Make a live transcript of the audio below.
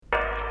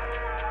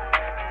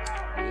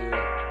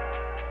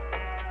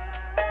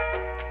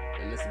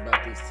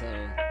this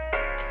time.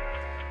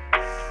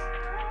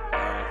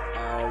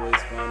 I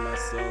always find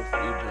myself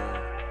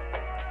either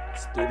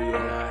studio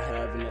not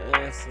having an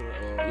answer,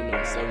 or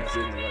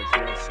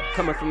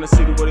coming from the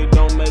city where they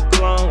don't make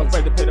clones.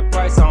 Afraid to pay the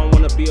price, I don't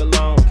wanna be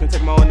alone. Can't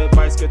take my own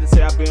advice, scared to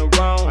say I've been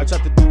wrong. I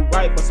tried to do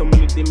right, but so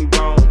many did me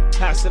wrong.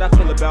 How should I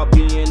feel about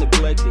being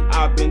neglected?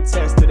 I've been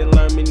tested and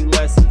learned many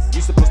lessons.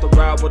 You supposed to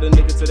ride with a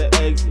nigga to the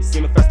exit.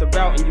 Seen a faster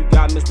route and you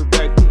got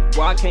misdirected.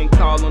 Why I can't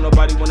call on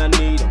nobody when I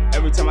need them?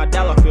 Every time I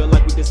dial, I feel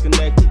like we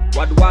disconnected.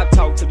 Why do I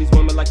talk to these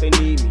women like they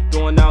need me?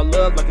 Throwing out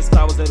love like it's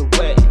flowers at a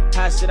wedding.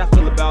 How should I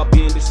feel about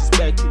being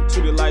disrespected?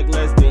 Treated like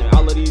less than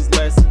all of these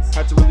lessons.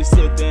 Had to really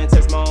sit there and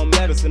test my own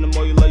medicine. The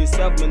more you love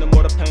yourself, man, the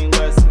more the pain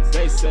lessens.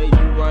 They say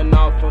you run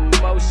off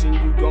emotion,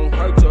 you gon'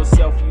 hurt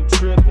yourself, you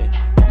tripping.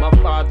 My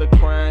father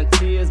crying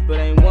tears, but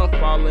ain't one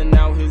falling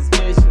out his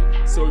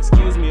vision. So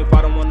excuse me if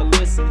I don't wanna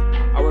listen.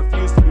 I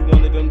refuse to be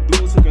one of them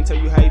dudes who can tell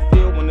you how you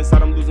feel when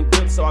inside I'm losing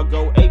grip. So I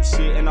go ape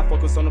shit and I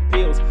focus on the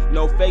pills.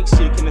 No fake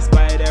shit can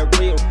inspire that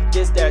real.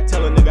 This that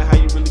tell a nigga how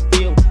you really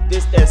feel.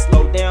 This that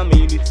slow down, man,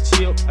 you need to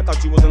chill. I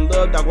thought you was in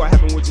love, dog, what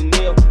happened with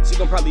Janelle? She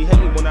gon' probably hate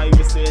me when I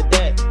even said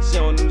that. She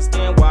don't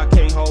understand why I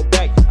can't hold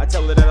back. I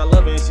tell her that I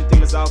love her and she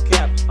think it's all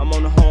cap. I'm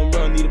on the home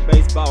run, need a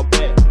baseball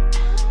bat.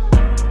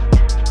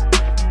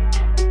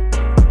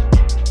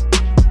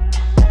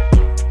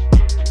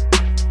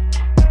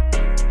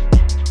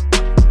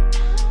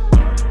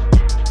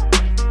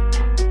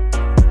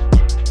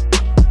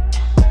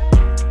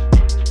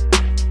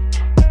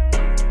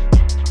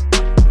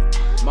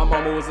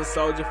 Was a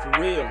soldier for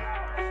real.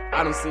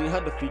 I done seen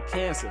her defeat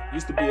cancer.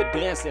 Used to be a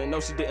dancer and know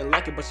she didn't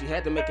like it, but she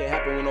had to make it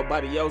happen when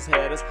nobody else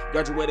had us.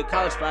 Graduated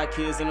college, 5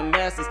 kids and a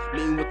master's.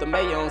 Meeting with the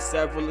mayor on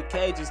several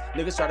occasions.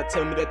 Niggas try to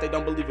tell me that they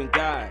don't believe in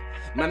God.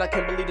 Man, I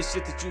can't believe the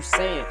shit that you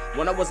saying.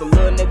 When I was a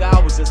little nigga,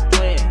 I was just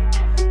playing.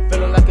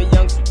 Feeling like a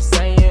young Super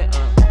Saiyan.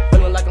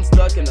 Feeling like I'm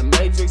stuck in the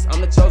Matrix. I'm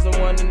the chosen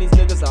one and these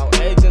niggas all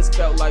agents.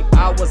 Felt like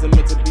I wasn't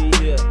meant to be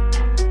here.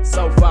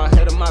 So far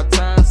ahead of my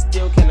time,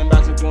 still can't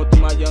imagine going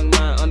through my young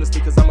mind.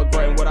 Honestly, cause I'm a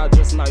great in what I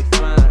just might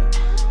find.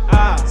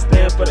 I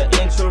stand for the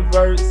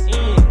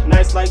introverts.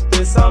 Nights like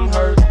this, I'm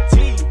hurt.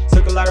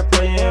 Took a lot of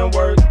praying and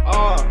work.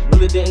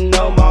 Really didn't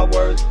know my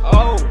worth.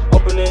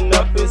 Opening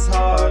up is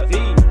hard.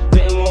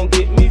 Didn't won't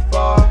get me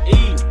far.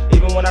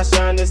 Even when I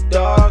shine this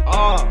dark.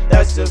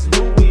 That's just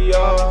who we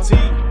are.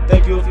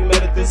 Thank you if you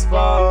made it this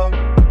far.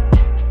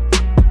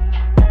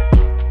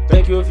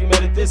 Thank you if you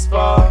made it this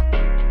far.